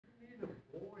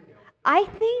I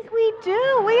think we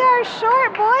do. We are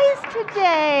short boys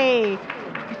today.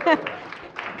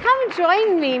 Come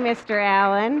join me, Mr.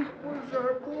 Allen. Where's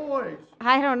our boys?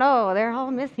 I don't know. They're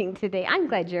all missing today. I'm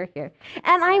glad you're here.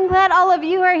 And I'm glad all of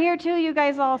you are here too. You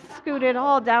guys all scooted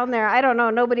all down there. I don't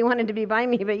know. Nobody wanted to be by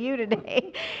me but you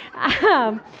today.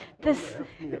 This. Ask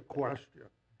me a question.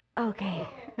 Okay.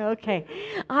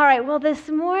 All right. Well, this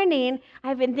morning,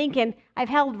 I've been thinking, I've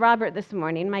held Robert this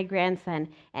morning, my grandson,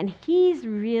 and he's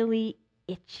really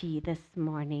itchy this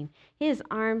morning. His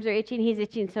arms are itching. He's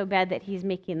itching so bad that he's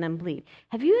making them bleed.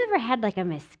 Have you ever had like a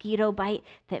mosquito bite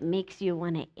that makes you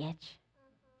want to itch?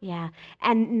 Yeah.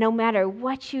 And no matter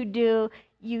what you do,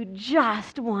 you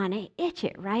just want to itch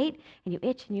it, right? And you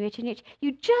itch and you itch and you itch.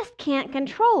 You just can't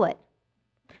control it.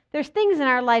 There's things in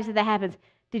our lives that happens.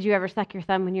 Did you ever suck your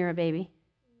thumb when you were a baby?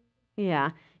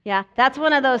 Yeah. That's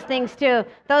one of those things too.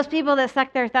 Those people that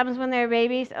suck their thumbs when they're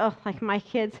babies, oh, like my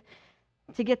kids,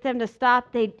 to get them to stop,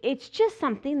 it's just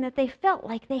something that they felt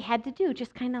like they had to do,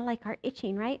 just kind of like our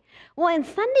itching, right? Well, in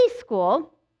Sunday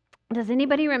school, does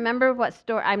anybody remember what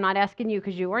story? I'm not asking you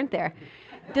because you weren't there.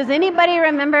 Does anybody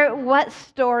remember what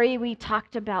story we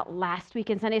talked about last week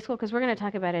in Sunday school? Because we're going to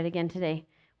talk about it again today.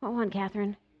 What one,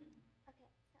 Catherine?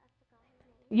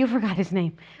 You forgot his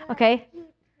name. Okay. He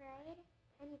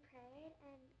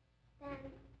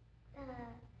prayed, and then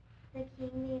the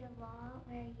king made a law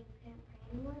where you couldn't pray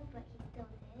anymore, but he still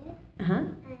did.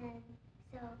 And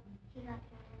so he got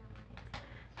thrown in a lion's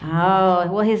den.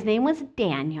 Oh, well, his name was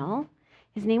Daniel,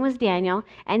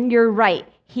 and you're right.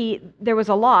 There was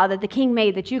a law that the king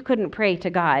made that you couldn't pray to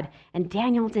God, and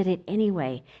Daniel did it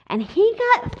anyway. And he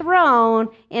got thrown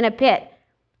in a pit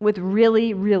with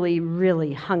really, really,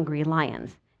 really hungry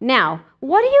lions. Now,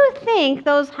 what do you think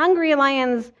those hungry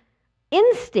lions'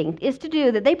 instinct is to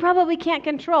do that they probably can't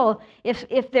control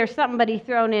if there's somebody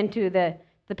thrown into the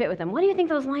pit with them? What do you think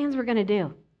those lions were going to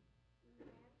do?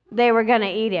 They were going to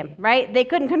eat him, right? They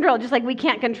couldn't control, just like we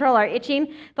can't control our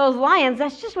itching. Those lions,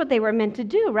 that's just what they were meant to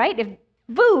do, right? If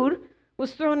food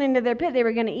was thrown into their pit, they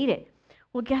were going to eat it.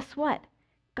 Well, guess what?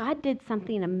 God did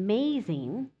something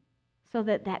amazing so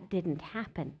that didn't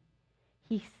happen.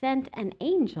 He sent an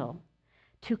angel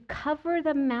to cover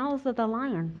the mouths of the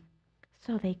lions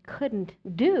so they couldn't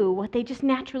do what they just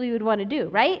naturally would want to do,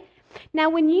 right? Now,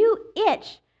 when you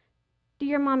itch, do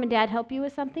your mom and dad help you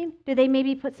with something? Do they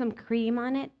maybe put some cream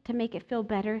on it to make it feel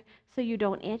better so you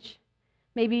don't itch?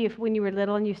 Maybe if when you were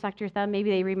little and you sucked your thumb, maybe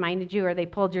they reminded you or they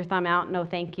pulled your thumb out, no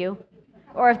thank you.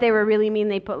 Or if they were really mean,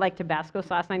 they put like Tabasco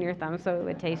sauce on your thumb so it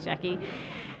would taste yucky.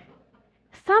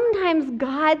 Sometimes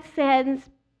God sends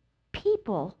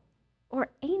people or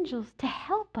angels to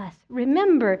help us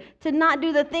remember to not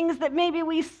do the things that maybe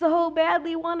we so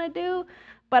badly want to do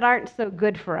but aren't so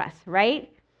good for us, right?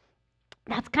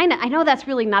 I know that's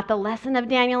really not the lesson of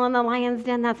Daniel in the lion's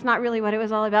den. That's not really what it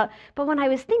was all about. But when I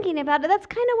was thinking about it, that's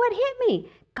kind of what hit me.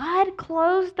 God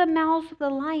closed the mouths of the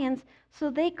lions so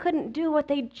they couldn't do what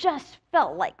they just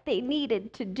felt like they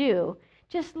needed to do.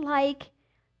 Just like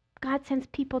God sends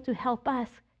people to help us,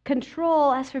 control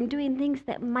us from doing things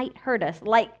that might hurt us,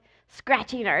 like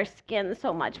scratching our skin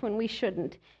so much when we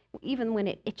shouldn't, even when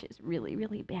it itches really,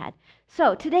 really bad.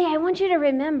 So today I want you to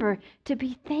remember to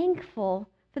be thankful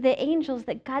for the angels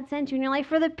that God sent you in your life,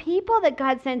 for the people that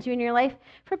God sent you in your life,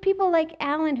 for people like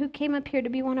Alan who came up here to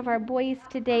be one of our boys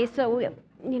today, so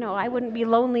I wouldn't be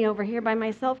lonely over here by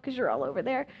myself because you're all over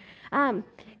there.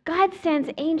 God sends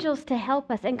angels to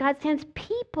help us, and God sends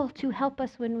people to help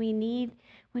us when we need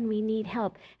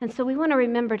help. And so we want to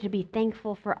remember to be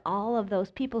thankful for all of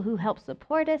those people who help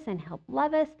support us and help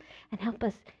love us and help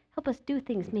us do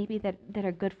things maybe that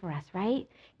are good for us, right?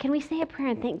 Can we say a prayer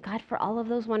and thank God for all of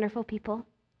those wonderful people?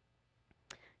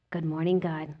 Good morning,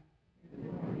 God.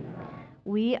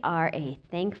 We are a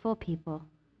thankful people.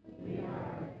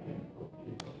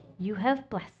 You have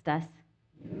blessed us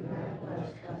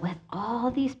with all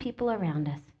these people around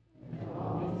us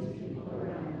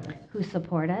who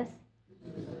support us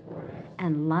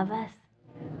and love us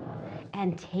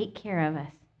and take care of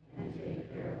us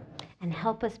and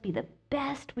help us be the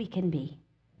best we can be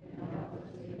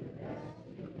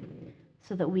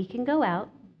so that we can go out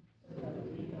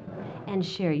and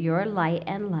share your light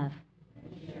and love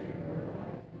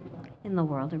in the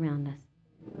world around us.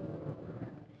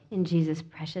 In Jesus'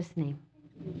 precious name.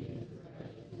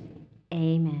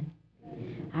 Amen.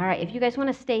 All right, if you guys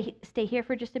want to stay here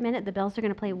for just a minute, the bells are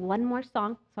going to play one more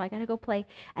song, so I got to go play,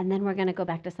 and then we're going to go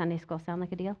back to Sunday school. Sound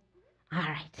like a deal? All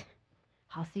right.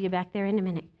 I'll see you back there in a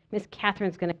minute. Miss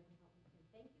Catherine's going to...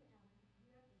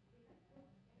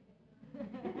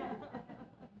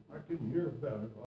 I can hear better.